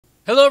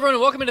Hello, everyone,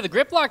 and welcome into the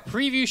Grip Lock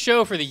preview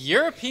show for the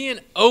European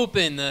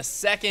Open, the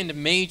second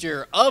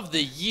major of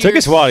the year. Took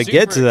us a while to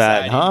get to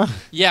that, exciting. huh?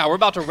 Yeah, we're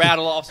about to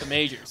rattle off some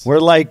majors. We're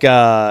like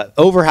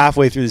over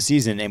halfway through the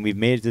season, and we've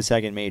made it to the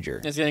second major.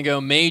 It's going to go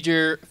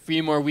major,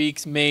 few more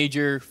weeks,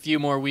 major, few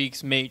more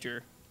weeks,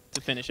 major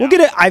to finish We'll out.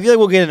 get I feel like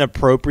we'll get an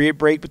appropriate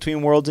break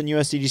between Worlds and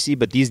USDGC,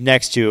 but these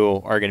next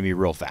two are going to be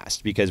real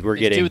fast because we're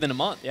getting 2 within a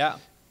month, yeah.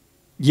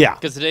 Yeah.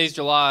 Because today's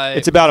July.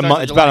 It's about a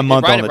month. It's about a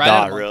month on the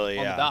dot, on really.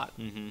 the Yeah. dot.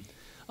 Mm-hmm.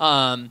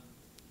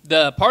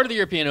 The part of the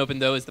European Open,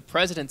 though, is the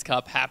President's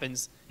Cup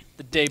happens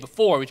the day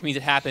before, which means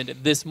it happened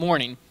this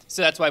morning.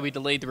 So that's why we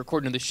delayed the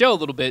recording of the show a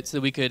little bit so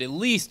that we could at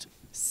least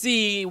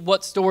see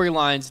what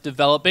storylines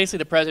develop. Basically,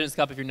 the President's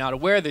Cup, if you're not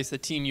aware, there's the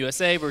Team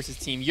USA versus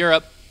Team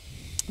Europe.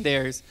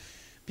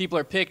 People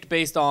are picked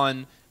based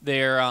on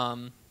their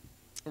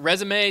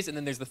resumes, and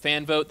then there's the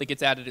fan vote that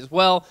gets added as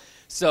well.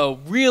 So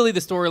really the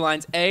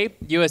storylines,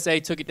 USA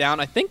took it down.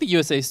 I think the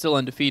USA is still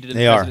undefeated in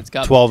the President's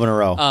Cup. 12 in a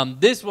row.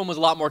 This one was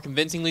a lot more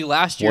convincingly.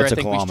 Last year, I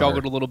think we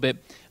struggled a little bit.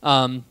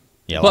 But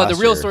the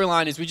real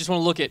storyline is we just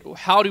want to look at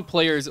how do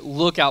players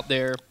look out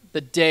there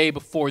the day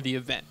before the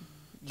event.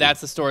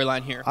 That's the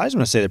storyline here. I just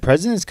want to say the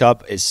President's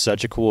Cup is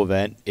such a cool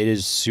event. It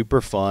is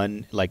super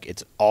fun. Like,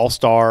 it's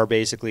all-star,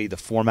 basically. The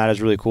format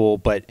is really cool,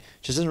 but it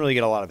just doesn't really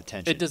get a lot of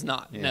attention. It does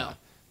not, no.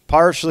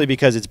 Partially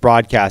because it's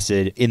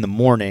broadcasted in the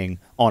morning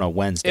on a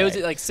Wednesday. It was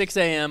at like 6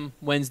 a.m.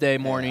 Wednesday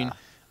morning,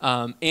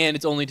 and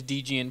it's only to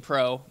DGN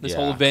Pro. This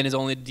whole event is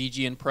only to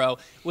DGN Pro,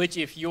 which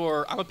I'm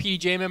a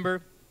PDJ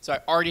member, so I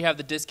already have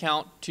the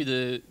discount to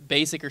the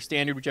basic or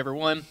standard, whichever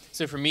one.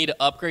 So for me to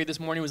upgrade this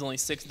morning was only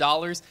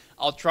 $6.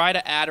 I'll try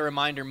to add a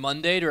reminder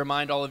Monday to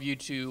remind all of you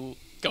to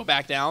go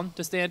back down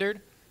to standard.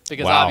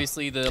 Because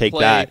obviously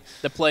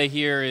the play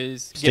here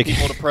is get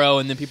people to pro,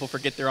 and then people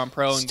forget they're on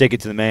pro. Stick it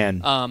to the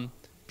man.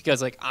 Because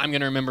like I'm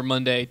gonna remember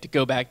Monday to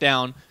go back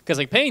down. Because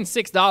like paying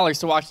 $6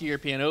 to watch the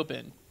European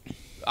Open,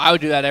 I would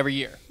do that every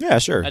year. Yeah,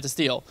 sure. That's a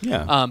steal.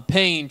 Yeah.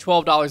 Paying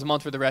 $12 a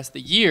month for the rest of the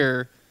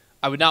year,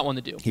 I would not want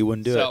to do. He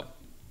wouldn't do it. So,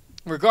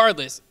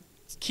 regardless,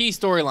 key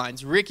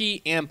storylines.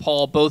 Ricky and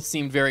Paul both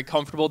seemed very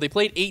comfortable. They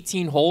played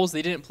 18 holes.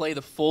 They didn't play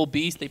the full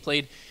beast. They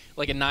played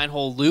like a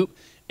 9-hole loop.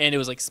 And it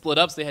was like split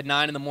up, so they had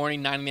 9 in the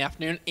morning, 9 in the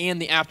afternoon, and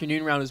the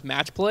afternoon round was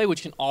match play,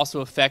 which can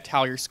also affect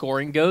how your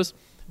scoring goes.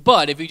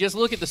 But if you just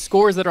look at the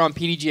scores that are on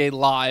PDGA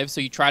Live,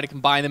 so you try to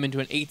combine them into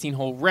an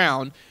 18-hole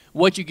round,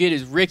 what you get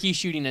is Ricky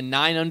shooting a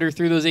 9 under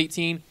through those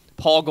 18,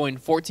 Paul going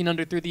 14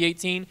 under through the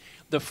 18.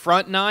 The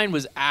front 9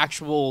 was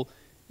actual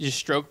just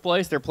stroke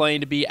play, so they're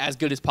playing to be as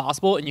good as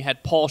possible, and you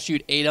had Paul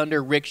shoot 8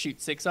 under, Rick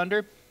shoot 6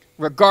 under.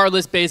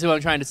 Regardless, basically what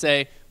I'm trying to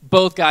say,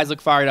 both guys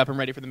look fired up and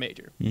ready for the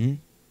major.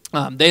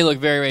 Mm-hmm. They look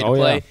very ready to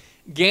play.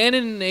 Yeah.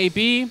 Gannon and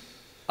AB,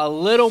 a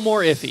little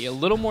more iffy, a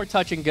little more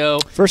touch and go.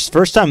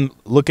 First time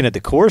looking at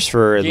the course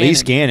for at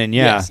least Gannon,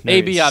 yeah. Yes.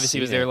 AB obviously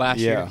was there last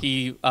year.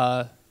 He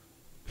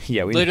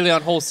literally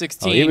on hole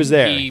 16, he was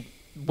there. He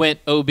went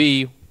OB,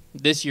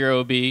 this year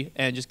OB,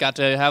 and just got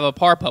to have a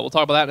par putt. We'll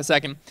talk about that in a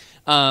second.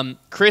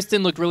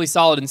 Kristen looked really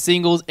solid in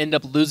singles,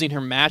 ended up losing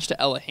her match to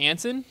Ella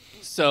Hansen.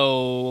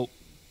 So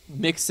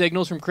mixed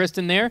signals from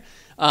Kristen there.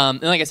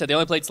 And like I said, they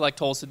only played select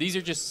holes, so these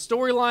are just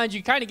storylines.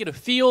 You kind of get a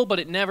feel, but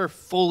it never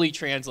fully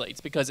translates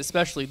because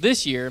especially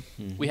this year,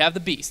 we have the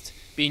Beast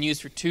being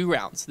used for 2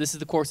 rounds. This is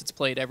the course that's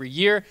played every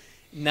year.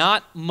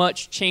 Not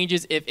much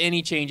changes, if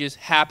any changes,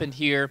 happened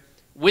here,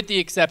 with the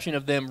exception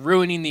of them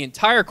ruining the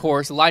entire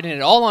course, lighting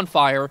it all on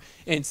fire,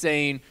 and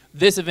saying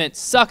this event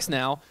sucks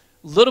now.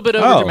 A little bit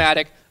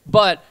overdramatic,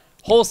 but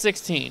hole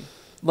 16,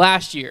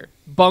 last year,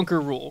 bunker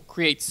rule,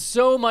 creates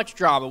so much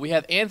drama. We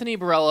have Anthony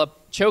Barella,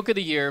 choke of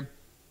the year,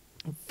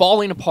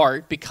 falling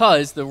apart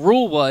because the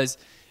rule was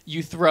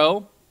you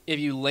throw, if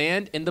you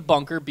land in the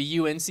bunker,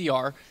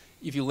 BUNCR,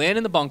 if you land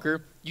in the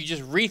bunker, you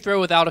just rethrow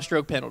without a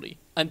stroke penalty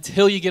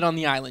until you get on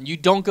the island. You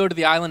don't go to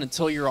the island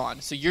until you're on.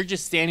 So you're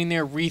just standing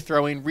there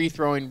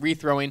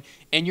rethrowing,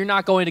 and you're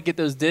not going to get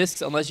those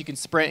discs unless you can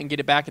sprint and get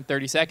it back in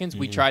 30 seconds.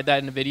 We tried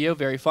that in a video.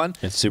 Very fun.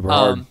 It's super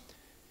hard.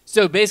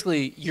 So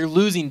basically, you're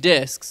losing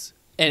discs,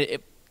 and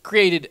it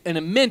created an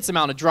immense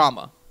amount of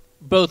drama,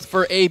 both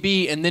for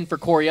AB and then for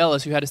Corey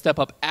Ellis, who had to step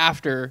up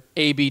after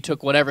AB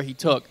took whatever he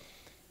took.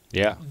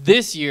 Yeah.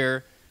 This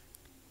year,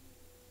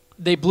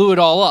 they blew it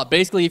all up.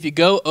 Basically, if you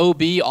go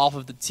OB off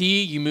of the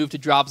tee, you move to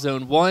drop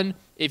zone 1.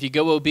 If you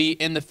go OB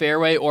in the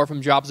fairway or from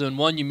drop zone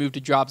 1, you move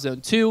to drop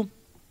zone 2.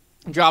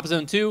 Drop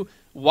zone 2,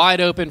 wide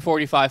open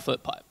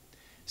 45-foot putt.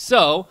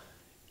 So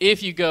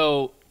if you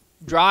go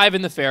drive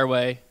in the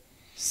fairway,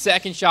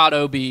 second shot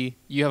OB,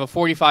 you have a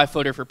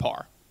 45-footer for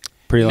par.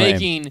 Pretty lame.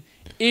 Making,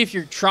 if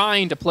you're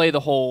trying to play the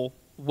hole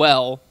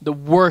well, the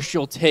worst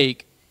you'll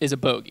take is a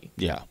bogey.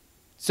 Yeah.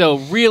 So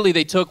really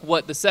they took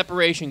what the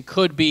separation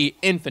could be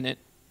infinite,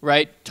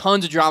 right?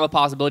 Tons of drama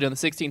possibility on the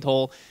 16th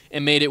hole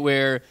and made it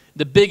where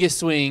the biggest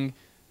swing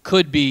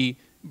could be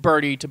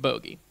birdie to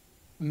bogey.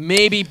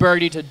 Maybe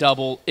birdie to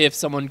double if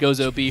someone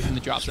goes OB from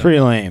the drop zone. Pretty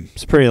lame.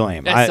 It's pretty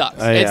lame. That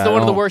sucks. It's one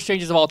of the worst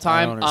changes of all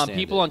time.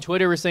 People it. on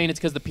Twitter were saying it's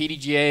because the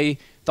PDGA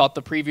thought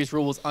the previous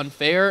rule was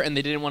unfair and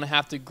they didn't want to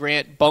have to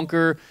grant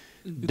bunker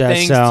That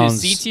things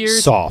sounds to C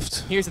tiers.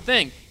 soft. Here's the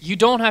thing: you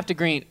don't have to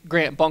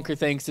grant bunker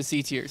things to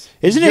C tiers.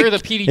 Isn't You're it? the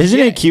PDGA. Isn't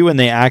it cute when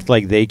they act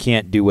like they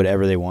can't do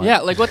whatever they want?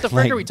 Yeah, like what the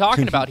frick Like, are we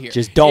talking about here?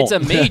 Just don't. It's a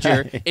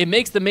major. It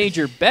makes the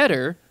major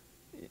better.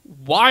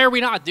 Why are we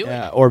not doing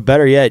it? Or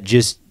better yet,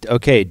 just do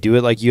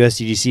it like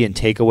USDGC and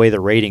take away the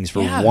ratings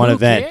for one who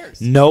event.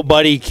 cares?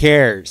 Nobody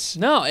cares.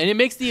 No, and it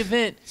makes the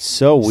event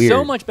So weird.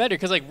 so much better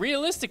because, like,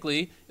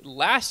 realistically,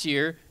 last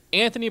year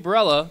Anthony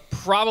Barella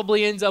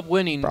probably ends up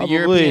winning the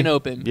European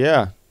Open.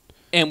 Yeah.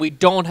 And we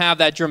don't have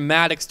that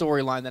dramatic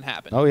storyline that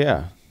happened. Oh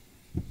yeah.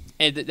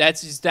 And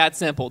that's just that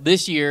simple.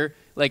 This year,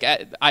 like,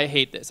 I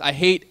hate this. I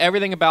hate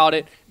everything about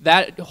it.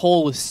 That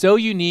hole was so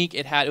unique.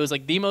 It was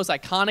like the most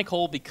iconic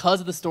hole because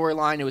of the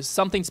storyline. It was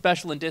something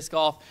special in disc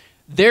golf.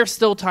 There's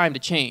still time to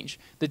change.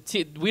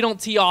 We don't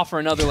tee off for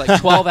another like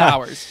 12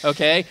 hours.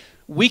 Okay,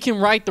 we can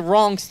right the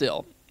wrong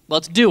still.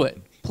 Let's do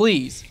it,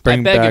 please.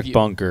 Bring I beg back of you.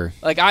 bunker.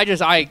 Like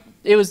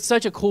it was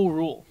such a cool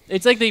rule.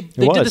 It's like they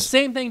did the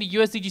same thing to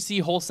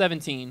USDGC hole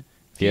 17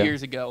 a few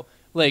years ago.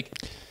 Like,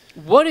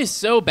 what is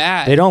so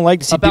bad? They don't like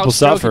to see about people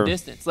stroke and suffer.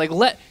 Distance. Like,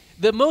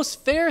 the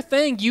most fair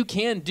thing you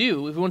can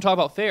do, if we want to talk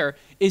about fair,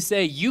 is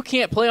say you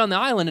can't play on the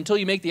island until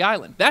you make the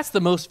island. That's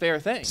the most fair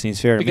thing. Seems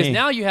fair to me. Because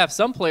now you have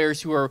some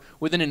players who are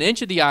within an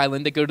inch of the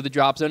island that go to the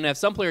drop zone, and have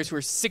some players who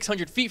are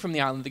 600 feet from the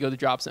island that go to the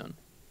drop zone.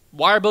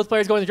 Why are both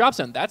players going to the drop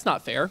zone? That's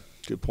not fair.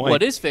 Good point.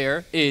 What is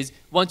fair is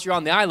once you're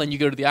on the island, you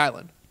go to the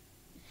island.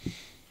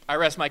 I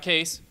rest my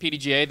case.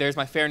 PDGA, there's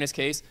my fairness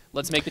case.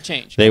 Let's make the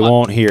change. They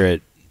won't hear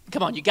it.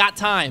 Come on, you got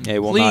time. They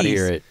will Please. not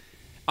hear it.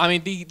 I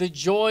mean, the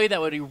joy that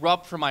would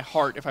erupt from my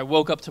heart if I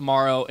woke up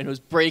tomorrow and it was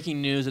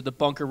breaking news that the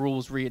bunker rule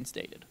was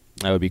reinstated.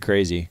 That would be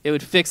crazy. It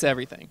would fix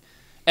everything.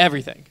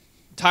 Everything.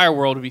 The entire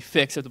world would be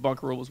fixed if the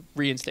bunker rule was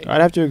reinstated. I'd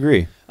have to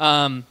agree.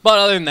 But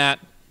other than that,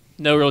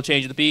 no real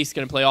change of the beast.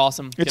 Going to play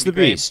awesome. It's Gonna the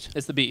be great. beast.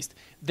 It's the beast.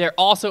 They're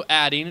also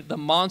adding the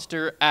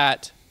monster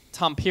at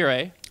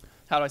Tampere.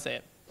 How do I say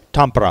it?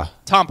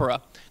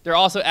 Tampere. They're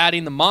also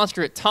adding the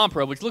monster at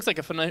Tampere, which looks like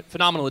a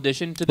phenomenal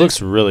addition to this.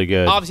 Looks really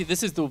good. Obviously,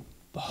 this is the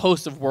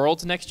host of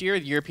Worlds next year.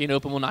 The European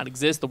Open will not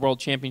exist. The World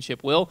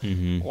Championship will.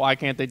 Mm-hmm. Why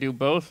can't they do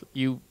both?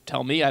 You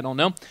tell me. I don't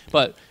know.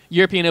 But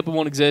European Open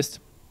won't exist.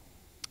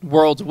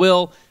 Worlds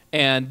will.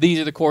 And these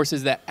are the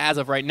courses that, as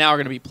of right now, are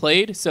going to be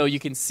played. So you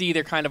can see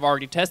they're kind of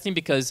already testing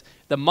because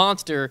the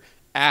monster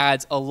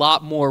adds a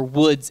lot more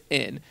woods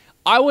in.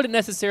 I wouldn't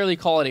necessarily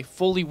call it a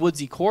fully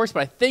woodsy course, but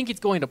I think it's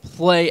going to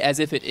play as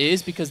if it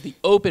is because the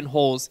open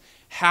holes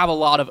have a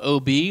lot of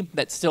OB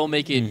that still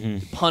make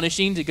it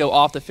punishing to go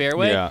off the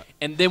fairway. Yeah.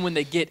 And then when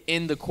they get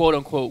in the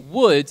quote-unquote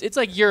woods, it's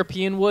like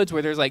European woods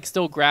where there's like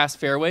still grass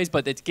fairways,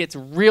 but it gets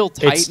real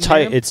tight. It's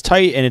tight. It's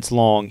tight and it's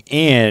long.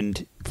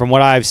 And from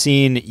what I've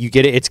seen, you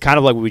get it. It's kind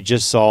of like what we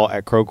just saw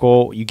at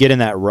Crocol. You get in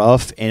that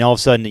rough, and all of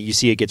a sudden you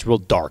see it gets real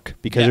dark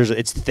because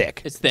it's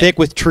thick. It's thick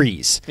with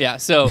trees. Yeah,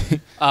 so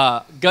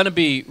gonna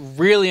be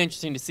really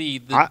interesting to see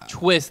the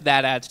twist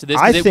that adds to this.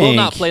 I Because it will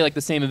not play like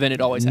the same event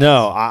it always has.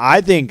 No,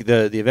 I think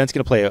the event's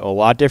going to play a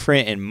lot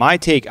different. And my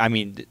take, I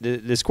mean,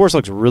 this course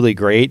looks really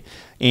great,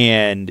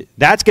 and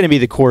that's going to be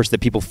the course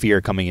that people fear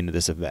coming into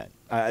this event.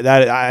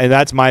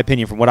 That's my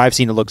opinion. From what I've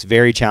seen, it looks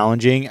very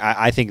challenging.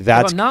 I think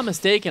that's. If I'm not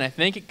mistaken, I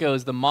think it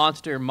goes the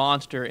monster,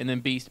 and then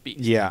beast.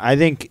 Yeah, I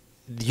think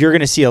you're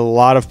going to see a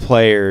lot of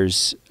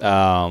players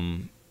have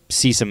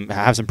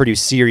some pretty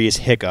serious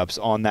hiccups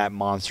on that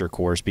monster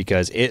course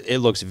because it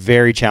looks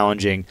very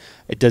challenging.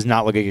 It does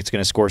not look like it's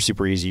going to score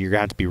super easy. You're going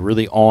to have to be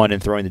really on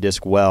and throwing the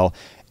disc well.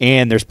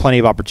 And there's plenty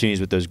of opportunities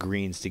with those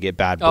greens to get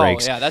bad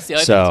breaks. Oh, yeah, that's the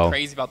other thing that's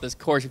crazy about this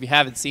course. If you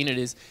haven't seen it,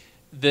 is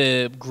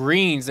the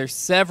greens. There's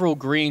several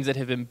greens that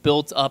have been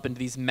built up into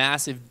these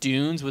massive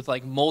dunes with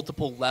like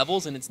multiple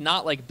levels, and it's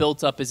not like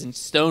built up as in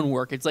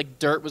stonework. It's like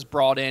dirt was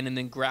brought in and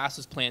then grass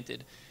was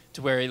planted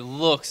to where it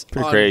looks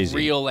pretty unreal,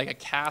 crazy. Like a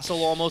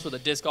castle almost with a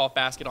disc golf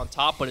basket on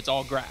top, but it's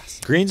all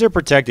grass. Greens are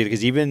protected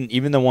because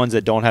even the ones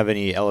that don't have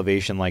any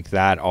elevation like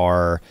that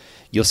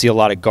you'll see a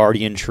lot of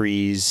guardian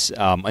trees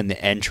in the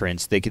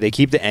entrance. They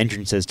keep the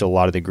entrances to a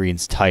lot of the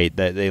greens tight.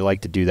 They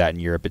like to do that in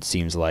Europe, it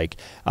seems like.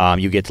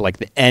 You get to like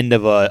the end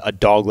of a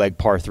dogleg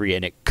par 3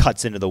 and it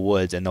cuts into the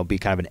woods and there'll be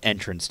kind of an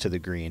entrance to the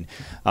green.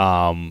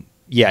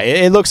 Yeah,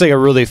 it looks like a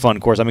really fun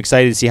course. I'm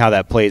excited to see how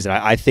that plays, and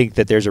I think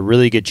that there's a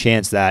really good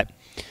chance that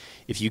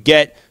if you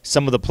get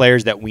some of the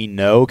players that we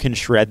know can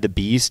shred the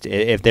beast,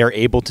 if they're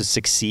able to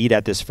succeed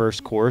at this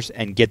first course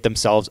and get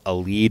themselves a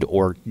lead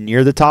or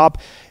near the top,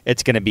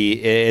 it's going to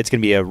be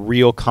a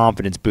real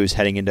confidence boost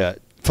heading into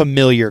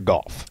familiar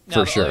golf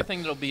for sure. The other thing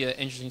that'll be an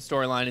interesting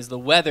storyline is the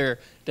weather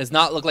does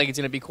not look like it's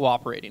going to be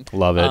cooperating.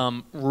 Love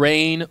it.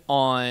 Rain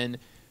on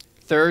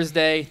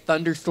Thursday,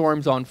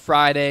 thunderstorms on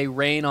Friday,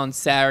 rain on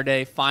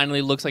Saturday.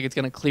 Finally looks like it's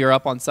going to clear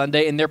up on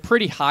Sunday, and they're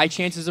pretty high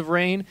chances of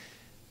rain.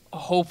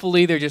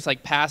 Hopefully they're just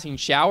like passing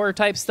shower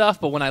type stuff,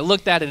 but when I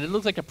looked at it, it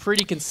looks like a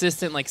pretty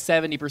consistent like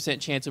 70%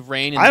 chance of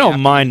rain. I don't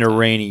mind a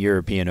rainy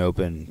European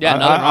Open. Yeah,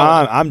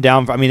 I'm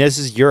down for. I mean, this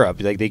is Europe.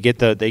 Like they get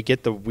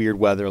the weird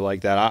weather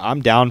like that.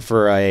 I'm down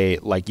for a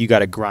like you got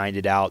to grind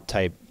it out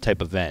type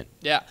event.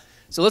 Yeah,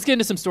 So let's get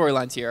into some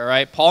storylines here, all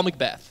right? Paul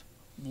Macbeth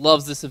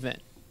loves this event,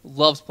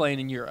 loves playing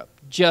in Europe,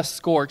 just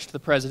scorched the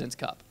President's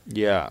Cup.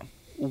 Yeah.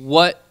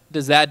 What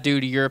does that do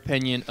to your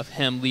opinion of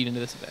him leading to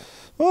this event?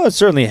 Well, it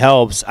certainly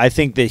helps. I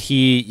think that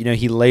he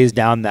lays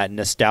down that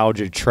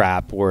nostalgia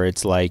trap where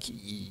it's like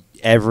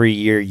every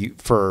year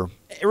for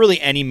really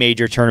any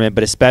major tournament,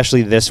 but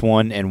especially this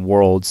one and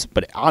Worlds,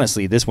 but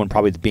honestly, this one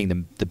probably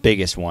being the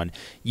biggest one,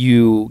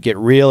 you get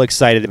real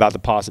excited about the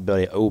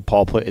possibility,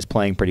 Paul is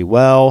playing pretty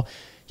well.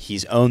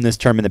 He's owned this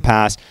tournament in the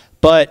past.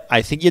 But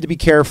I think you have to be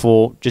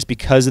careful just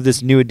because of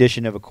this new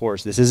edition of a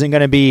course. This isn't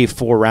going to be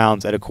 4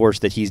 rounds at a course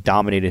that he's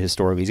dominated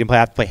historically. He's going to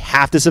have to play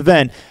half this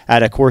event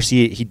at a course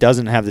he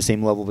doesn't have the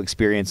same level of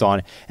experience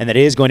on, and that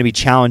is going to be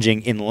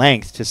challenging in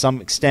length to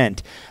some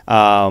extent.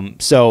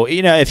 So,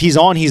 if he's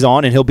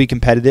on, and he'll be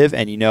competitive.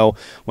 And,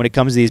 when it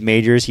comes to these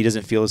majors, he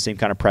doesn't feel the same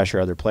kind of pressure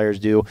other players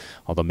do,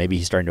 although maybe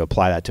he's starting to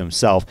apply that to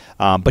himself.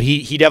 But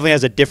he definitely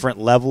has a different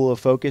level of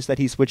focus that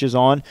he switches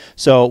on.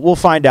 So we'll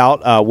find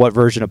out what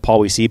version of Paul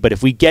we see. But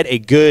if we get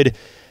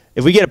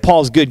a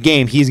Paul's good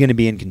game, he's going to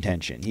be in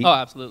contention.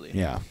 Absolutely.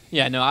 Yeah.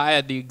 Yeah, no, I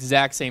had the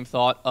exact same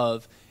thought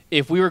of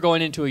if we were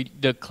going into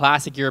the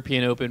classic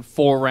European Open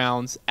 4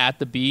 rounds at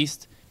the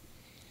Beast,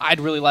 I'd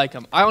really like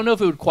him. I don't know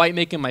if it would quite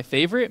make him my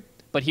favorite,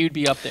 but he would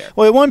be up there.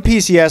 Well, he won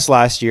PCS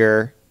last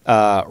year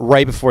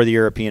right before the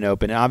European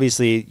Open. And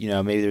obviously,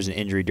 maybe there's an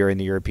injury during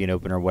the European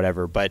Open or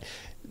whatever, but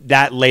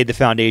that laid the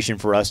foundation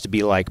for us to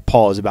be like,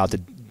 Paul is about to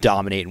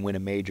dominate and win a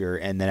major,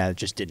 and then it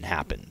just didn't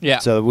happen. Yeah.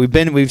 So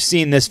we've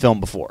seen this film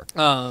before.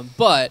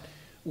 But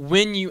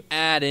when you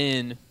add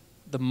in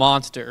the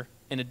monster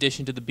in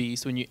addition to the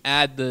Beast, when you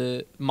add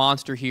the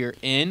monster here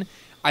in,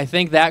 I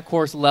think that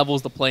course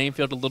levels the playing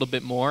field a little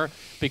bit more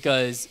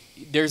because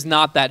there's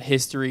not that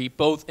history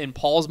both in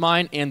Paul's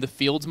mind and the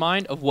field's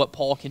mind of what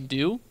Paul can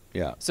do.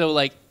 Yeah.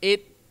 So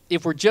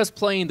if we're just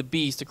playing the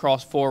Beast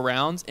across 4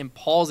 rounds and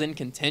Paul's in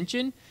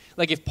contention,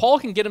 like if Paul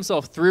can get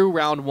himself through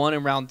round 1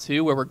 and round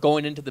 2 where we're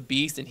going into the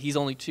Beast and he's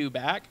only 2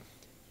 back,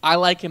 I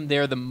like him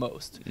there the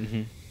most.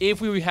 Mm-hmm.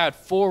 If we had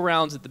 4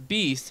 rounds at the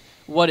Beast,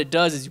 what it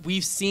does is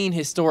we've seen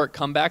historic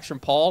comebacks from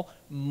Paul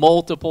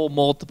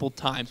multiple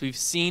times. We've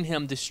seen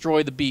him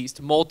destroy the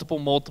Beast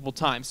multiple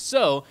times.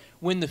 So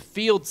when the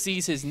field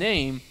sees his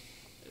name,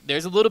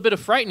 there's a little bit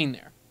of frightening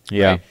there.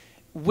 Yeah. Right?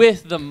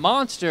 With the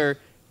monster,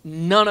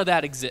 none of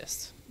that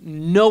exists.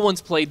 No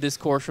one's played this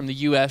course from the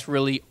U.S.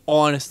 really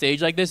on a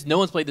stage like this. No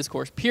one's played this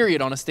course,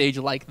 period, on a stage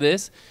like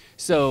this.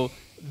 So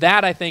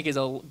that, I think, is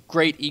a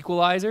great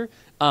equalizer.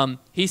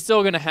 He's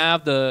still going to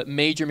have the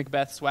major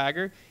Macbeth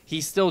swagger.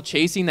 He's still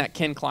chasing that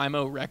Ken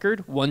Climo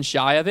record, 1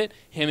 shy of it,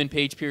 him and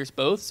Paige Pierce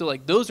both. So,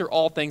 those are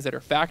all things that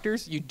are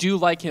factors. You do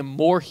like him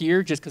more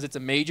here just because it's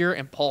a major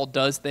and Paul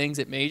does things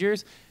at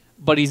majors,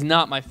 but he's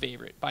not my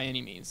favorite by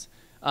any means.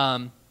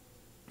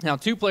 Now,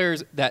 2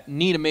 players that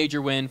need a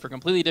major win for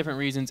completely different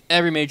reasons.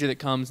 Every major that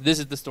comes, this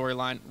is the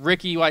storyline.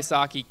 Ricky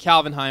Wysocki,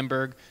 Calvin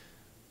Heimberg.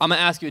 I'm going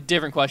to ask you a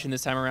different question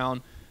this time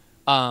around.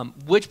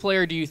 Which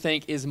player do you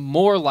think is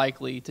more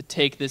likely to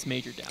take this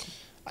major down?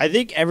 I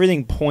think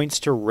everything points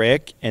to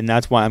Rick, and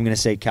that's why I'm going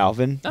to say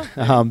Calvin,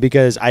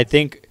 because I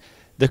think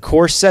the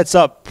course sets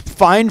up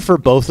fine for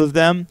both of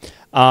them.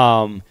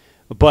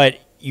 But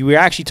we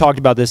actually talked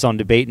about this on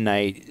debate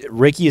night.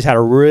 Ricky has had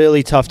a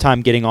really tough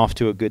time getting off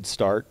to a good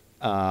start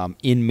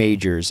in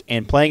majors,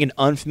 and playing an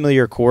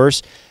unfamiliar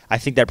course, I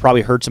think that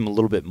probably hurts him a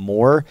little bit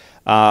more.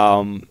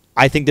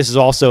 I think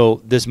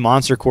this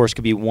monster course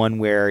could be one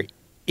where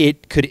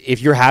it could,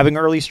 if you're having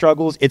early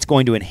struggles, it's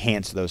going to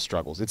enhance those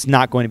struggles. It's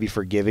not going to be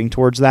forgiving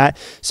towards that.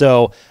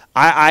 So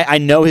I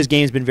know his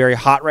game's been very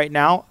hot right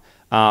now,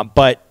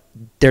 but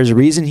there's a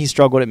reason he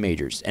struggled at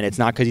majors, and it's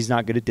not because he's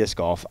not good at disc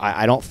golf.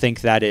 I don't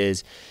think that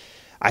is.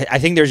 I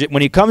think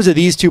when it comes to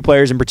these 2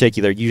 players in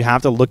particular, you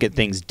have to look at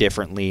things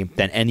differently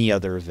than any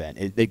other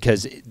event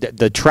because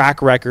the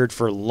track record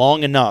for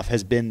long enough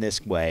has been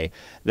this way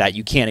that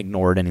you can't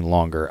ignore it any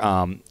longer.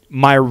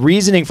 My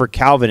reasoning for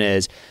Calvin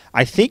is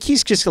I think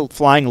he's just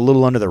flying a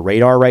little under the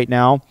radar right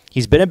now.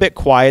 He's been a bit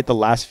quiet the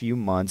last few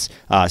months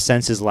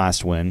since his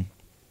last win,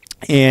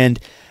 and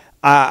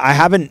I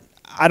haven't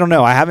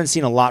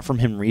seen a lot from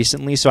him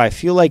recently, so I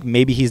feel like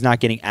maybe he's not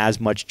getting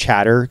as much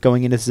chatter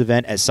going into this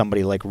event as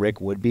somebody like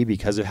Rick would be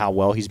because of how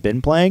well he's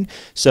been playing.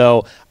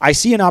 So I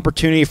see an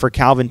opportunity for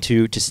Calvin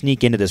to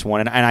sneak into this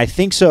one, and I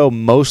think so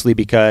mostly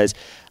because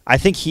I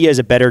think he has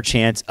a better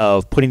chance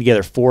of putting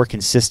together 4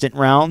 consistent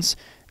rounds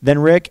than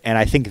Rick, and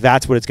I think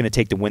that's what it's going to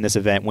take to win this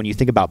event. When you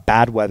think about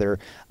bad weather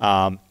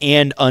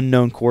and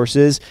unknown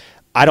courses,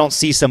 I don't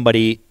see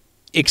somebody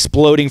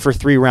exploding for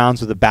 3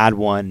 rounds with a bad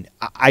one.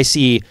 I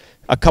see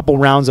a couple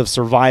rounds of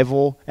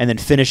survival and then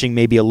finishing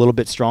maybe a little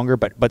bit stronger,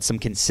 but some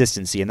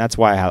consistency, and that's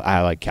why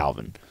I like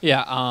Calvin.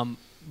 Yeah,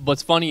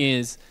 what's funny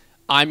is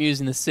I'm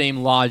using the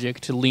same logic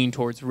to lean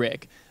towards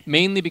Rick,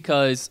 mainly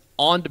because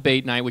on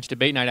debate night, which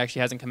debate night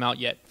actually hasn't come out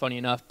yet, funny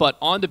enough, but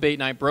on debate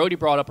night, Brody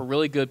brought up a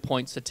really good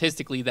point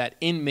statistically that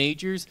in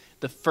majors,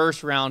 the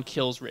first round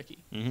kills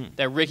Ricky. Mm-hmm.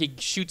 That Ricky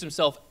shoots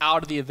himself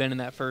out of the event in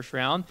that first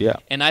round. Yeah.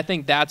 And I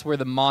think that's where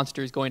the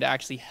monster is going to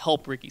actually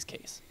help Ricky's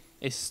case.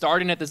 is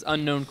starting at this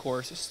unknown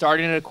course,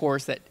 starting at a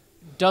course that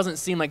doesn't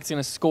seem like it's going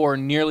to score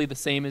nearly the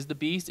same as the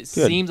Beast. It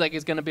seems like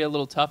it's going to be a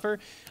little tougher.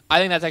 I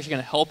think that's actually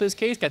going to help his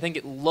case. I think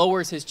it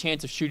lowers his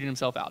chance of shooting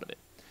himself out of it.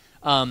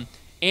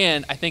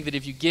 And I think that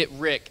if you get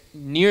Rick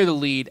near the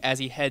lead as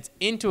he heads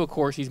into a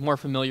course he's more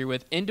familiar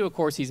with, into a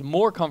course he's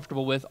more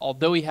comfortable with,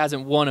 although he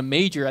hasn't won a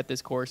major at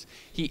this course,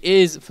 he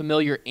is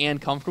familiar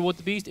and comfortable with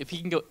the Beast. If he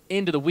can go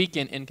into the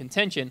weekend in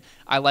contention,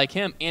 I like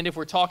him. And if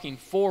we're talking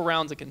 4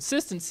 rounds of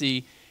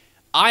consistency,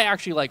 I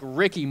actually like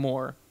Ricky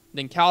more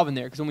than Calvin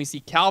there, because when we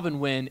see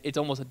Calvin win, it's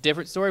almost a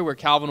different story where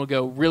Calvin will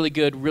go really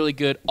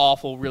good,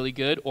 awful, really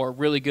good, or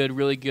really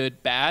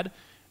good, bad.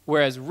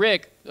 Whereas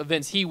Rick,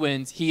 events he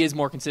wins, he is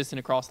more consistent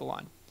across the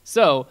line.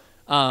 So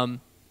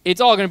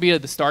it's all going to be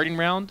at the starting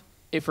round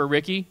for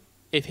Ricky,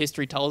 if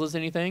history tells us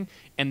anything.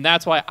 And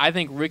that's why I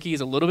think Ricky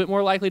is a little bit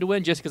more likely to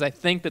win, just because I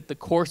think that the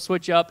course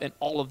switch up and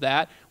all of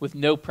that with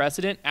no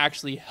precedent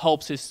actually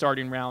helps his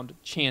starting round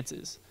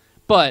chances.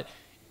 But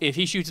if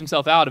he shoots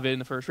himself out of it in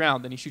the first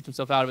round, then he shoots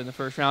himself out of it in the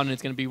first round, and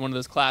it's going to be one of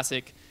those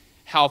classic,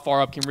 how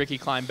far up can Ricky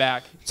climb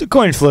back? It's a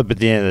coin flip at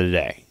the end of the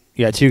day.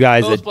 You got 2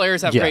 guys. Both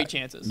players have great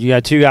chances. You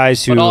got 2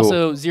 guys who, but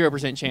also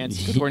 0%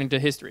 chance according to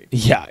history.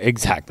 Yeah,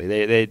 exactly.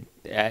 They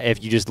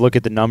if you just look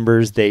at the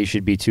numbers, they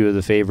should be 2 of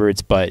the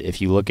favorites. But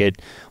if you look at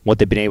what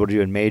they've been able to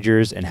do in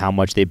majors and how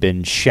much they've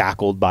been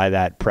shackled by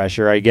that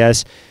pressure, I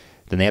guess,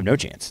 then they have no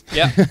chance.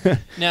 Yeah.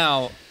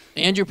 Now,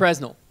 Andrew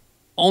Presnell,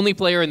 only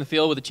player in the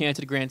field with a chance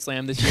at a Grand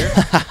Slam this year.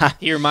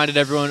 He reminded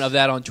everyone of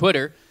that on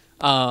Twitter.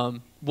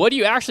 What do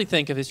you actually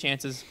think of his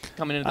chances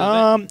coming into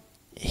the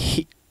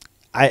event?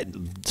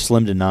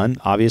 Slim to none,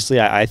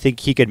 obviously. I think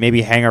he could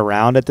maybe hang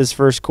around at this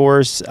first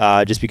course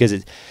just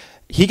because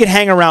he could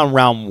hang around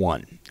round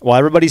 1. While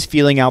everybody's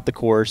feeling out the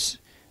course,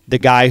 the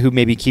guy who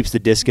maybe keeps the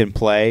disc in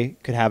play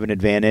could have an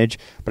advantage.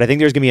 But I think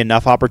there's going to be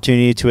enough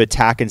opportunity to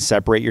attack and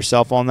separate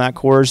yourself on that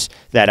course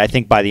that I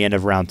think by the end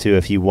of round 2,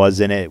 if he was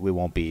in it, we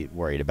won't be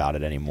worried about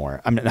it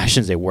anymore. I mean, I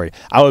shouldn't say worried.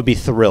 I would be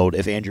thrilled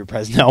if Andrew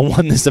Presnell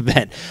won this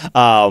event.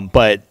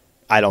 But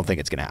I don't think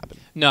it's going to happen.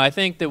 No, I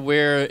think that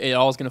where it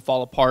all is going to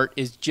fall apart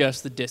is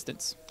just the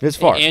distance. It's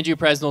far. Andrew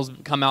Presnell's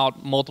come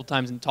out multiple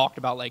times and talked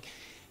about, like,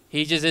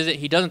 he just isn't.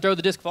 He doesn't throw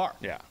the disc far.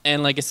 Yeah.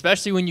 And, like,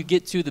 especially when you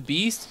get to the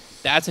Beast,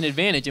 that's an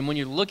advantage. And when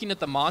you're looking at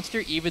the Monster,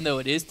 even though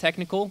it is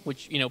technical,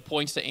 which,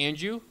 points to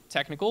Andrew,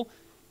 technical,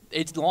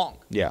 it's long.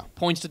 Yeah.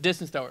 Points to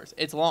distance throwers.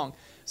 It's long.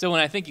 So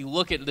when I think you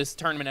look at this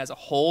tournament as a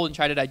whole and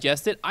try to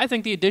digest it, I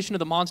think the addition of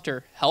the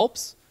Monster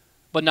helps,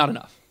 but not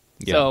enough.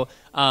 Yeah. So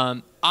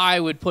I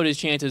would put his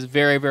chances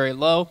very, very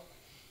low.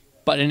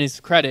 But in his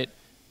credit,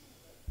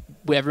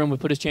 everyone would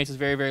put his chances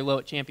very, very low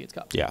at Champions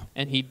Cup. Yeah.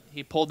 And he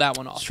pulled that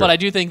one off. Sure. But I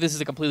do think this is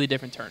a completely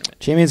different tournament.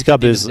 Champions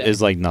Cup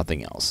is like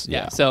nothing else.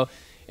 Yeah. So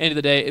end of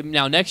the day,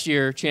 now next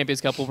year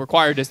Champions Cup will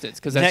require distance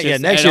because that's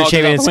next year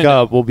Champions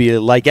Cup will be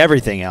like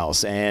everything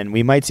else, and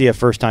we might see a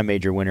first-time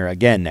major winner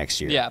again next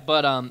year. Yeah,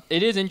 but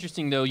it is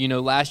interesting though.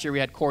 Last year we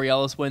had Corey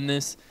Ellis win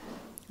this.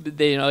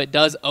 It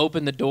does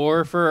open the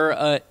door for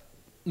a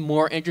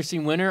more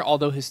interesting winner,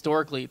 although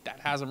historically that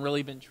hasn't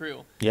really been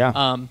true.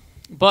 Yeah.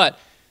 But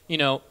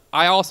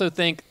I also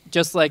think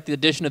just like the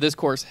addition of this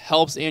course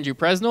helps Andrew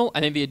Presnell, I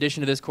think the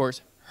addition of this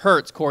course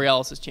hurts Corey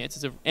Ellis'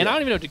 chances of. And I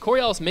don't even know, did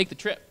Corey Ellis make the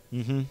trip?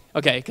 Mm-hmm.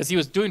 Okay, because he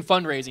was doing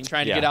fundraising,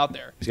 trying to get out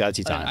there. He's got to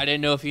see time. I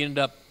didn't know if he ended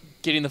up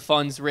getting the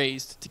funds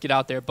raised to get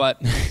out there,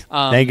 but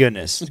thank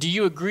goodness. Do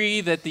you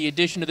agree that the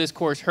addition of this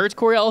course hurts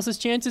Corey Ellis'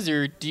 chances,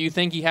 or do you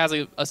think he has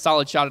a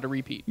solid shot at a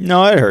repeat?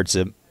 No, it hurts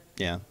him.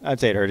 Yeah, I'd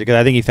say it hurts because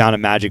I think he found a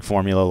magic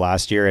formula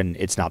last year, and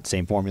it's not the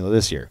same formula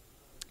this year.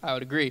 I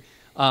would agree.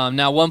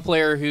 Now, one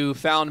player who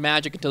found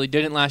magic until he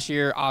didn't last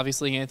year,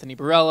 obviously Anthony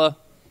Barella.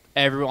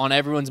 On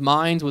everyone's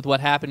minds with what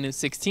happened in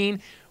 16.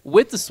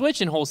 With the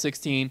switch in hole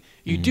 16,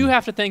 you do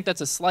have to think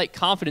that's a slight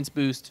confidence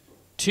boost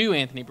to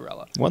Anthony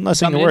Barella. One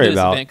less thing to worry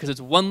about. Because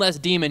it's one less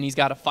demon he's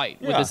got to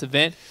fight with this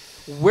event.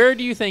 Where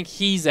do you think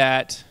he's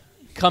at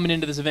coming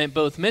into this event,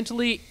 both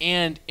mentally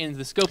and in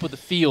the scope of the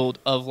field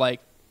of, like,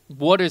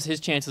 what is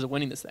his chances of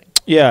winning this thing?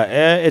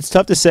 Yeah, it's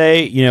tough to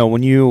say.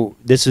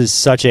 This is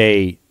such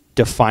a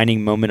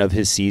defining moment of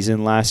his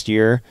season last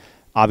year.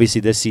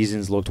 Obviously, this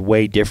season's looked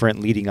way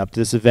different leading up to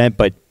this event,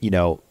 but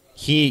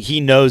he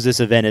knows this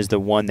event is the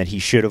one that he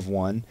should have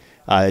won.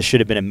 It should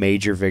have been a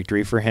major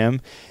victory for him,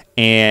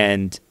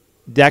 and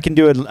that can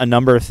do a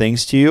number of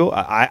things to you.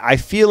 I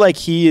feel like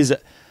he's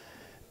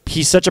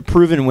such a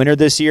proven winner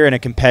this year and a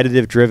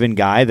competitive, driven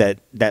guy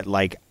that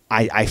like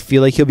I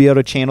feel like he'll be able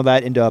to channel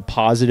that into a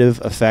positive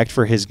effect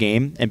for his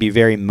game and be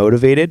very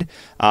motivated.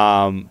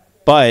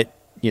 But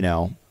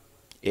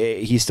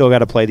he's still got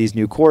to play these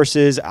new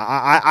courses.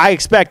 I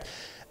expect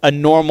a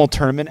normal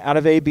tournament out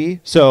of AB.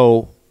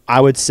 So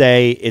I would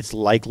say it's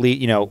likely,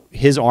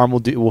 his arm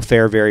will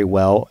fare very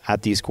well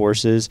at these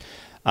courses.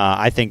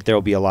 I think there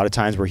will be a lot of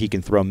times where he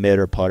can throw mid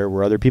or putter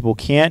where other people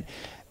can't.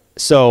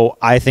 So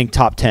I think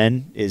top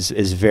 10 is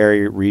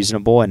very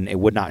reasonable, and it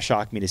would not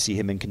shock me to see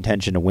him in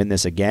contention to win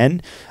this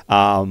again.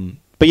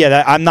 But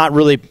yeah, I'm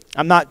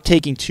not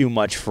taking too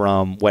much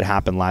from what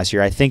happened last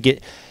year. I think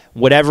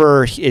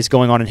whatever is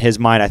going on in his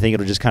mind, I think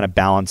it'll just kind of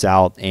balance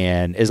out.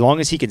 And as long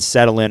as he can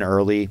settle in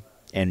early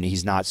and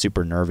he's not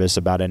super nervous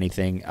about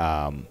anything,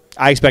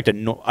 I expect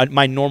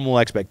my normal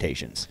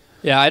expectations.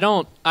 Yeah,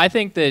 I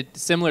think that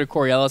similar to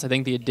Corey Ellis, I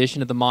think the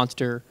addition of the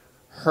monster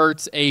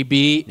hurts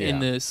AB in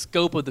the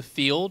scope of the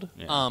field.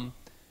 Yeah.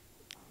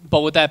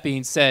 But with that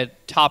being said,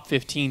 top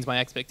 15 is my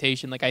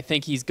expectation. Like, I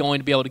think he's going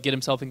to be able to get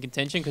himself in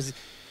contention because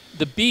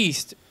the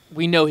Beast,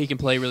 we know he can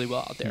play really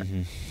well out there.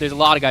 Mm-hmm. There's a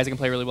lot of guys that can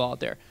play really well out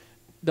there.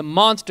 The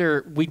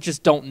monster, we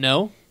just don't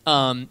know.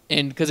 And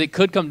because it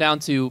could come down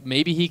to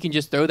maybe he can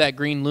just throw that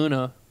green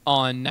Luna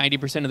on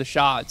 90% of the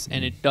shots,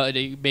 and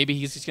maybe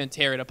he's just going to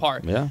tear it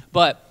apart. Yeah.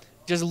 But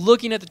just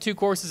looking at the two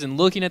courses and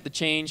looking at the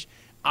change,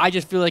 I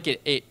just feel like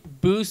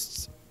it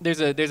boosts. There's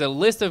a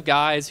list of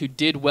guys who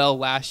did well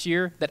last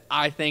year that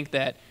I think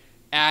that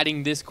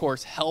adding this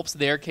course helps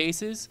their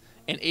cases,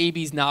 and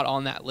AB's not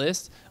on that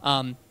list.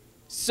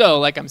 So,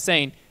 like I'm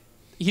saying,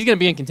 he's going to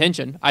be in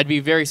contention. I'd be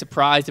very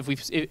surprised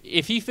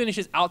if he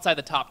finishes outside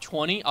the top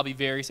 20. I'll be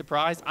very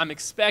surprised. I'm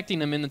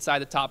expecting him inside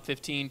the top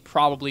 15,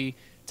 probably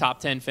top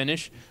 10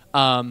 finish.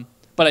 But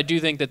I do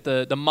think that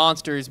the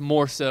monster is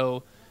more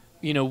so,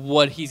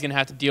 what he's going to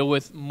have to deal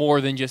with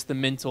more than just the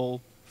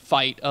mental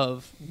fight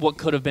of what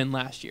could have been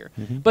last year.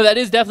 Mm-hmm. But that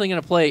is definitely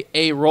going to play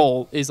a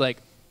role, is like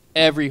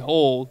every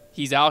hole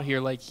he's out here,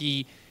 like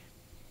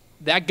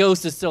that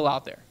ghost is still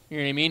out there. You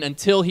know what I mean?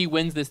 Until he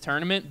wins this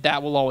tournament,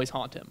 that will always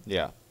haunt him.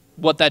 Yeah.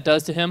 What that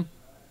does to him,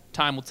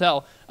 time will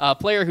tell. A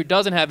player who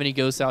doesn't have any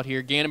ghosts out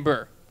here, Gannon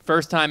Buhr.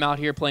 First time out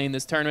here playing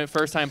this tournament,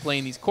 first time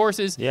playing these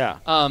courses. Yeah.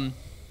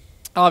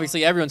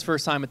 Obviously, everyone's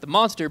first time at the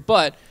Monster,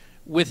 but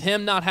with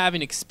him not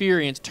having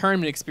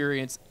tournament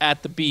experience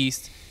at the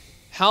Beast,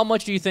 how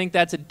much do you think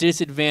that's a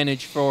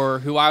disadvantage for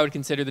who I would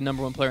consider the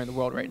 #1 player in the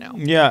world right now?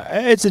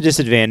 Yeah, it's a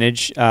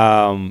disadvantage.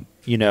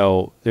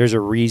 There's a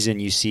reason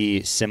you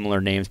see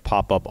similar names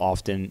pop up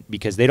often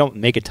because they don't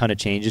make a ton of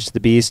changes to the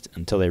Beast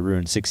until they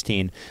ruin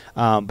 16.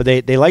 But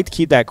they like to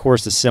keep that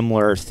course a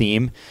similar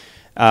theme.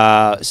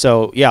 A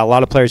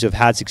lot of players who have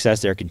had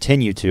success there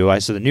continue to.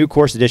 So the new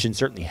course addition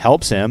certainly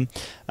helps him.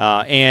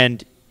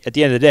 And at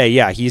the end of the day,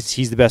 yeah,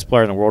 he's the best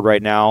player in the world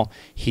right now.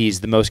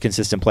 He's the most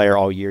consistent player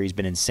all year. He's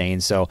been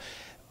insane. So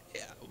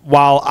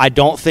while I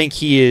don't think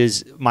he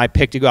is my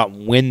pick to go out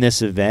and win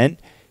this event,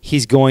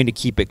 he's going to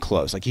keep it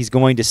close. Like, he's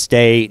going to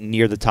stay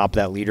near the top of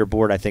that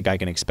leaderboard. I think I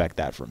can expect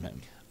that from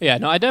him. Yeah,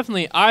 no, I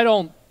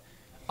don't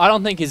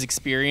think his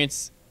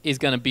experience is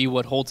going to be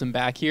what holds him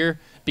back here,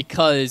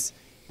 because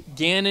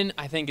Gannon,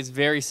 I think, is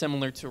very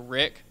similar to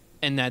Rick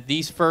in that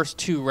these first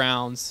two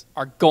rounds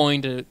are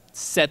going to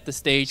set the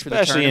stage for the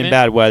tournament. Especially in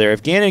bad weather.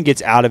 If Gannon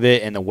gets out of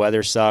it and the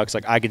weather sucks,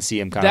 like, I can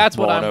see him kind That's of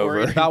blowing over. That's what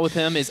I'm worried about with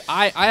him is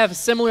I have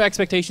similar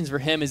expectations for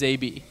him as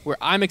AB, where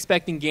I'm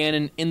expecting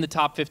Gannon in the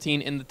top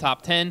 15, in the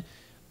top 10.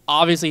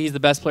 Obviously, he's the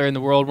best player in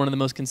the world, one of the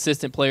most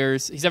consistent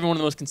players. He's having one of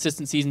the most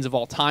consistent seasons of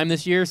all time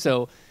this year.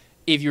 So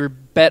if you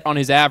bet on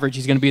his average,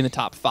 he's going to be in the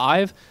top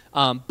 5.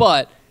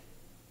 But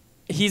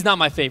he's not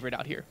my favorite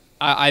out here.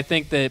 I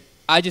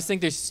just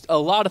think there's a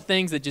lot of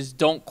things that just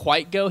don't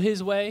quite go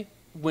his way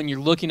when you're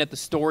looking at the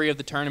story of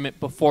the tournament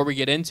before we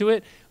get into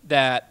it,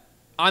 that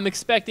I'm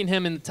expecting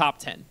him in the top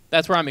 10.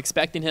 That's where I'm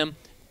expecting him.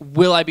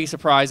 Will I be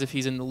surprised if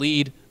he's in the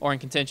lead or in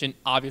contention?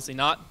 Obviously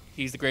not.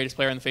 He's the greatest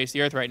player on the face of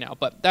the earth right now,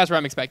 but that's where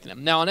I'm expecting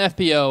him. Now on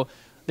FPO,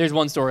 there's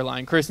one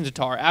storyline. Kristen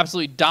Tatar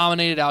absolutely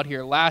dominated out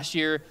here last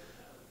year.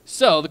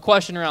 So the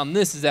question around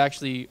this is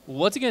actually,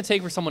 what's it going to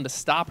take for someone to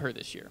stop her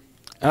this year?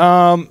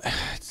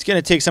 It's going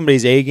to take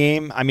somebody's A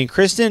game. I mean,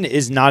 Kristen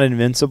is not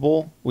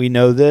invincible. We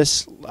know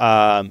this.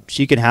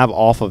 She can have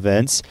off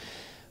events.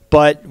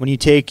 But when you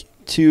take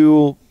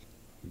two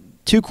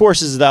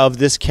courses of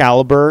this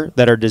caliber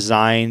that are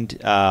designed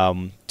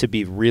to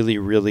be really,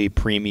 really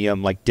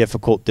premium, like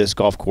difficult disc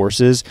golf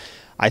courses,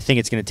 I think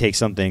it's going to take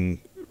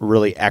something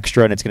really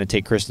extra, and it's going to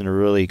take Kristen to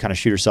really kind of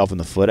shoot herself in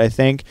the foot, I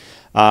think.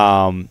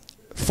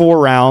 4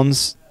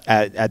 rounds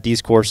at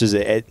these courses,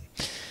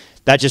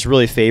 that just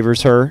really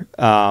favors her.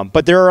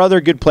 But there are other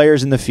good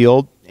players in the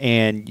field,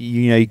 and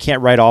you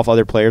can't write off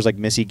other players like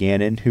Missy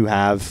Gannon who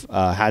have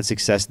had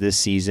success this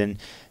season.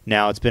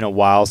 Now it's been a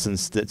while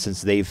since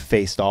they've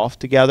faced off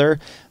together,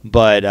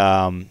 but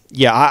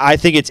I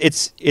think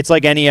it's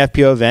like any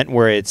FPO event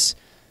where it's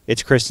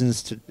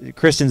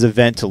Kristen's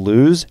event to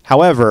lose.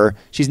 However,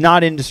 she's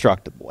not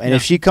indestructible, and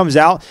if she comes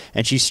out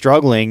and she's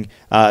struggling,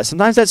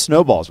 sometimes that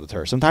snowballs with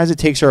her. Sometimes it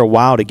takes her a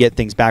while to get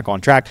things back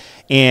on track,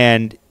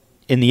 and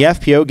in the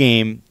FPO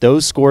game,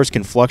 those scores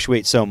can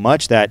fluctuate so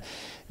much that,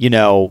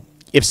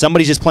 if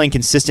somebody's just playing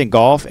consistent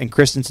golf and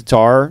Kristen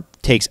Tatar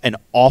takes an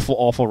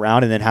awful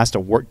round and then has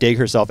to dig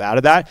herself out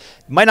of that,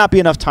 it might not be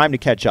enough time to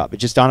catch up. It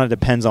just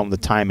depends on the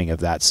timing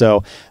of that.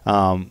 So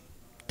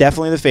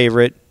definitely the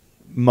favorite,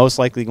 most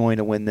likely going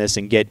to win this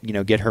and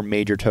get her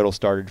major total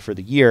started for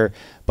the year.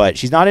 But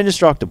she's not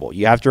indestructible.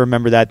 You have to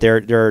remember that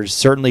there's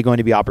certainly going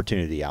to be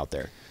opportunity out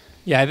there.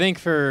 Yeah, I think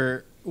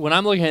when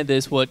I'm looking at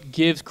this, what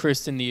gives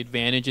Kristen the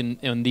advantage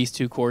in these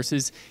two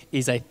courses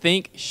is I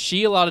think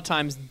she a lot of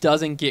times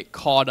doesn't get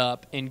caught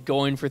up in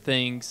going for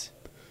things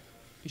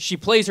she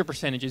plays her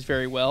percentages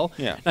very well.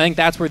 Yeah. And I think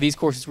that's where these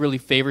courses really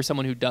favor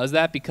someone who does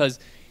that, because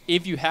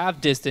if you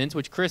have distance,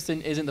 which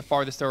Kristen isn't the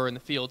farthest thrower in the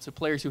field, so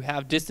players who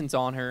have distance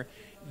on her,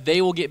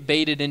 they will get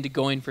baited into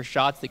going for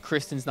shots that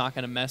Kristen's not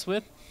going to mess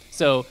with.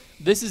 So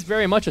this is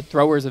very much a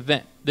thrower's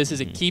event. This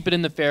is a keep it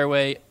in the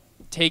fairway,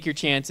 take your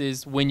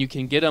chances when you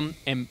can get them,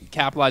 and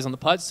capitalize on the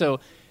putts. So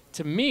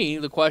to me,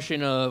 the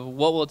question of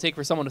what will it take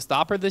for someone to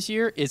stop her this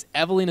year is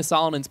Evelina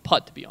Salomon's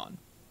putt to be on.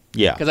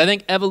 Yeah. Because I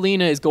think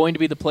Evelina is going to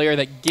be the player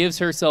that gives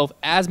herself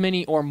as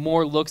many or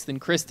more looks than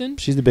Kristen.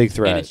 She's the big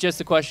threat. And it's just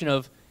a question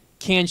of,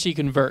 can she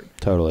convert?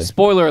 Totally.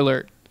 Spoiler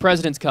alert,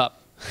 President's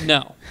Cup.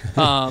 No.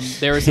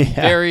 There were some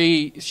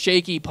very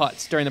shaky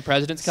putts during the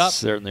President's Cup.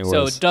 Certainly was.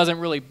 So it doesn't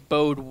really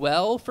bode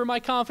well for my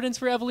confidence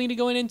for Evelina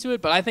going into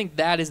it, but I think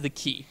that is the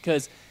key.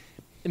 Because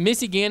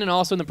Missy Gannon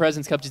also in the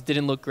President's Cup just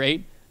didn't look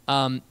great.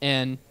 And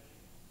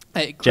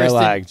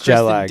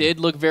Kristen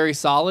did look very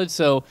solid,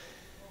 so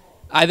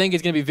I think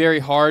it's going to be very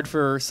hard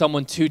for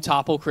someone to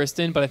topple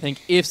Kristen, but I think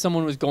if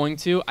someone was going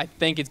to, I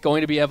think it's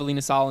going to be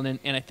Evelina Salonen,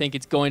 and I think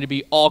it's going to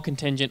be all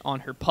contingent on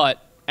her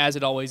putt, as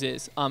it always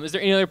is. Is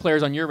there any other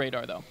players on your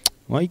radar, though?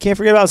 Well, you can't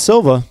forget about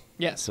Silva.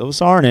 Yes. Silva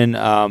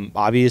Saarinen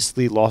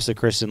obviously lost to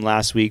Kristen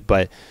last week,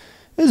 but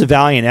it was a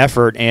valiant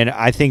effort, and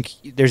I think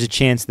there's a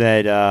chance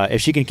that if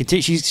she can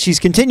continue, she's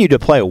continued to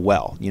play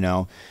well, you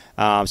know.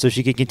 So if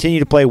she can continue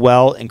to play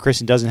well and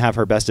Kristen doesn't have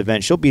her best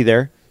event, she'll be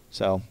there.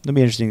 So it'll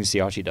be interesting to see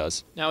how she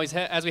does. Now,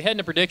 as we head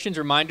into predictions,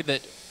 reminder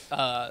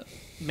that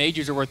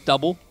majors are worth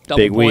double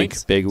big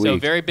points. Big week. So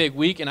very big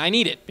week, and I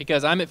need it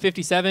because I'm at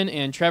 57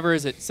 and Trevor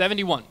is at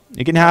 71.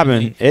 It can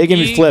happen. It can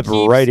be flipped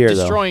right here,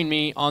 though. Destroying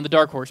me on the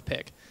dark horse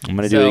pick. I'm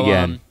going to do it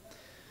again.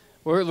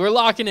 We're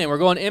locking in. We're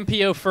going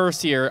MPO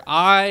first here.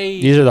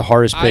 These are the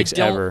hardest picks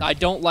ever. I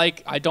don't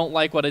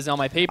like what is on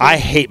my paper. I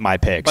hate my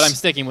picks, but I'm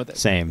sticking with it.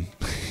 Same.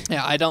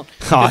 Yeah, I don't.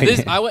 Oh,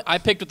 I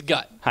picked with the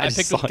gut. I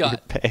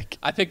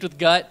picked with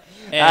gut.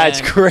 And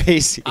that's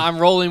crazy. I'm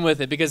rolling with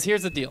it because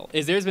here's the deal: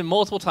 there's been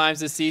multiple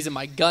times this season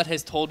my gut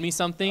has told me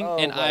something,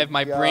 and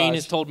my brain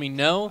has told me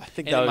no,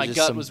 and my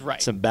gut was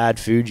right. Some bad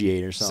food you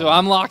ate or something. So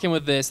I'm locking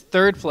with this.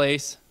 Third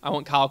place, I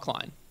want Kyle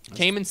Klein.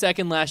 Came in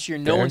second last year.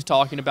 No one's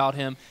talking about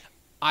him.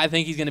 I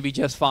think he's going to be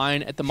just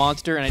fine at the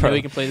Monster, and I know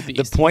he can play the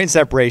beast. The point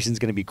separation is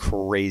going to be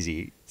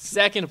crazy.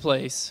 Second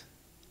place,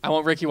 I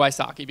want Ricky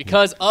Wysocki.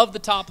 Because of the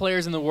top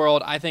players in the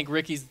world, I think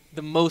Ricky's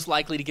the most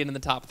likely to get in the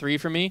top 3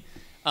 for me.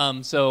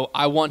 So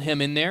I want him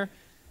in there.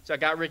 So I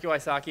got Ricky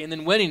Wysocki. And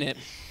then winning it,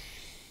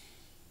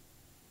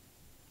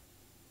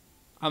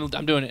 I'm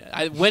doing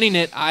it. Winning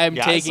it,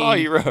 I saw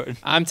you wrote.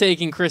 I'm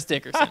taking Chris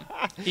Dickerson.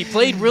 He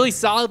played really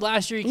solid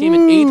last year. He came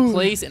in 8th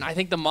place, and I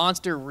think the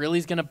Monster really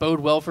is going to bode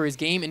well for his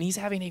game, and he's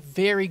having a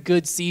very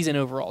good season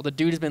overall. The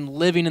dude has been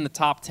living in the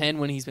top 10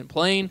 when he's been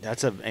playing.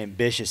 That's an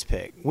ambitious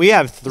pick. We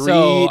have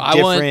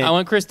I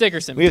want Chris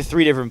Dickerson. We have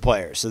 3 different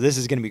players, so this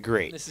is going to be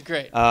great. This is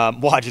great.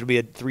 Watch, it'll be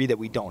a 3 that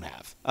we don't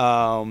have.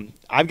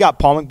 I've got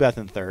Paul Macbeth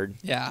in 3rd.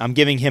 Yeah. I'm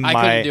giving him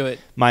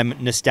my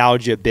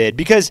nostalgia bid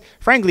because,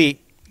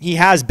 frankly, he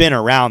has been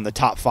around the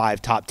top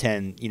 5, top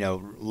 10,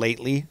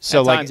 lately.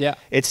 So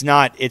it's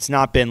not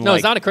been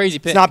it's not a crazy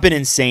pick. It's not been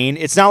insane.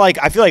 It's not like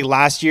I feel like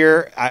last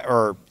year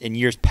or in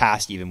years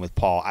past, even with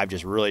Paul, I've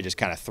just really just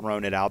kind of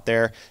thrown it out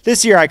there.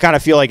 This year, I kind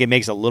of feel like it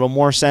makes a little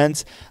more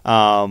sense.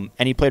 And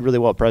he played really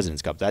well at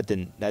President's Cup. That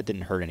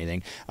didn't hurt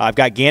anything. I've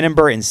got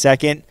Gannonbert in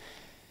 2nd.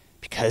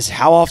 Because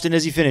how often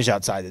does he finish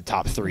outside the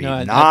top 3?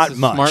 No, not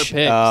much. Smart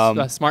pick.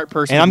 A smart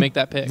person to make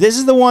that pick. This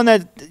is the one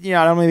that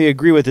I don't maybe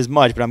agree with as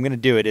much, but I'm going to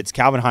do it. It's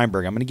Calvin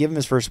Heimberg. I'm going to give him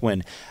his first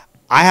win.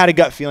 I had a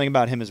gut feeling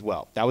about him as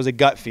well. That was a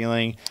gut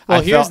feeling.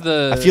 Well,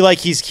 I feel like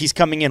he's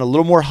coming in a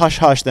little more hush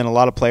hush than a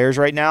lot of players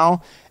right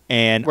now.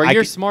 And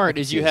you're smart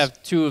is you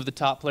have 2 of the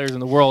top players in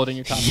the world in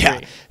your top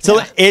 3.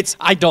 So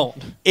I don't.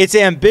 It's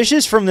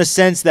ambitious from the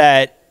sense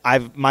that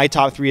my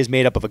top 3 is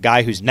made up of a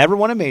guy who's never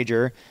won a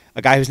major,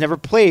 a guy who's never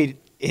played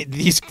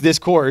this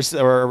course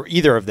or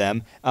either of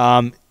them,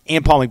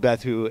 and Paul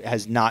Macbeth, who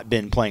has not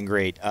been playing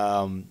great.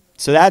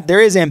 So that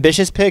there is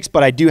ambitious picks,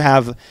 but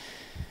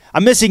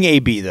I'm missing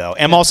AB though.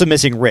 I'm also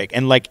missing Rick,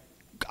 and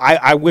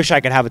I wish I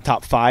could have a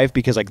top 5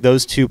 because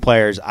those 2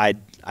 players I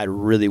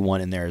really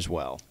want in there as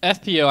well.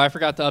 FPO, I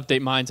forgot to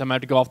update mine, so I'm gonna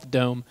have to go off the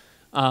dome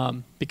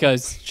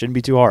because shouldn't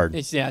be too hard.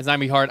 It's not gonna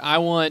be hard. I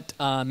want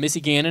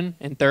Missy Gannon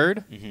in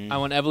 3rd. Mm-hmm. I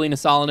want Evelina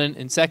Salonen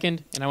in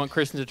 2nd, and I want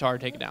Kristen Tatar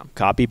to take it down.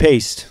 Copy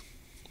paste.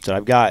 That's what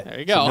I've got. There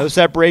you go. So no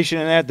separation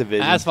in that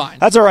division. That's fine.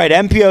 That's all right.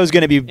 MPO is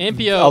going to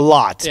be a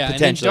lot,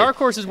 potentially. And then Dark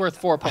Horse is worth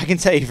 4 points. I can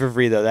tell you for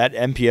free, though, that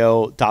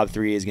MPO top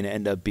 3 is going to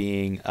end up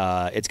being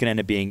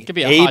it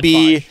could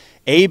be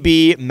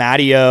AB,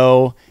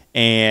 Matteo,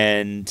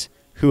 and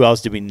who else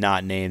did we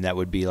not name that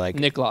would be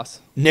Nicholas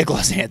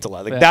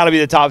Antela. That'll be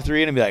the top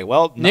 3, and I'll be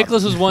well.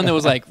 Nicholas was one that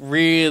was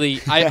really.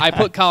 I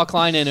put Kyle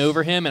Klein in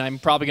over him, and I'm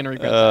probably going to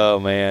regret that. Oh,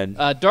 man.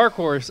 Dark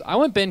Horse, I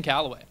went Ben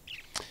Calloway.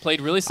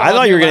 Played really solid. I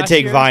thought you were going to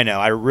take Vino.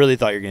 I really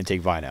thought you were going to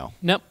take Vino.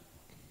 Nope.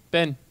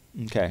 Ben.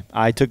 Okay.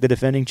 I took the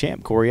defending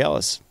champ, Corey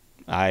Ellis.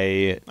 All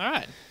right.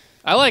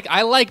 I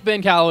like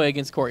Ben Calloway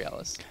against Corey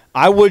Ellis.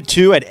 I would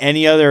too at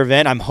any other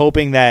event. I'm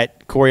hoping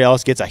that Corey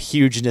Ellis gets a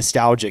huge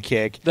nostalgia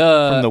kick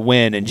from the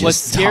win and just what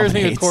scares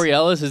me with dominates. Corey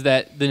Ellis is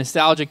that the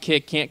nostalgia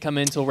kick can't come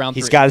in until round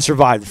 3. He's got to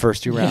survive the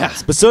first 2 rounds.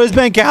 Yeah. But so does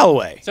Ben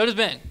Calloway. So does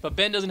Ben, but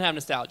Ben doesn't have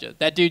nostalgia.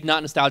 That dude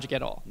not nostalgic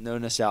at all. No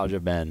nostalgia,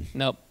 Ben.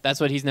 Nope,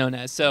 that's what he's known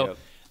as. So Yep.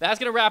 that's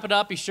going to wrap it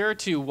up. Be sure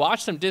to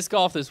watch some disc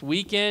golf this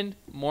weekend.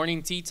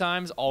 Morning tee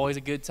times, always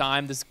a good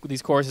time.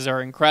 These courses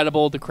are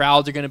incredible. The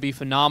crowds are going to be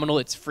phenomenal.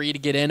 It's free to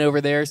get in over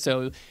there,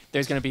 so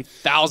there's going to be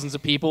thousands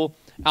of people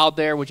out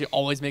there, which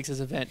always makes this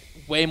event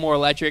way more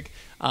electric.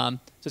 So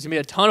it's going to be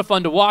a ton of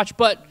fun to watch,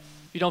 but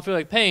if you don't feel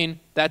like paying,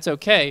 that's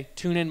okay.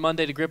 Tune in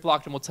Monday to Grip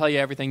Locked, and we'll tell you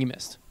everything you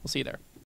missed. We'll see you there.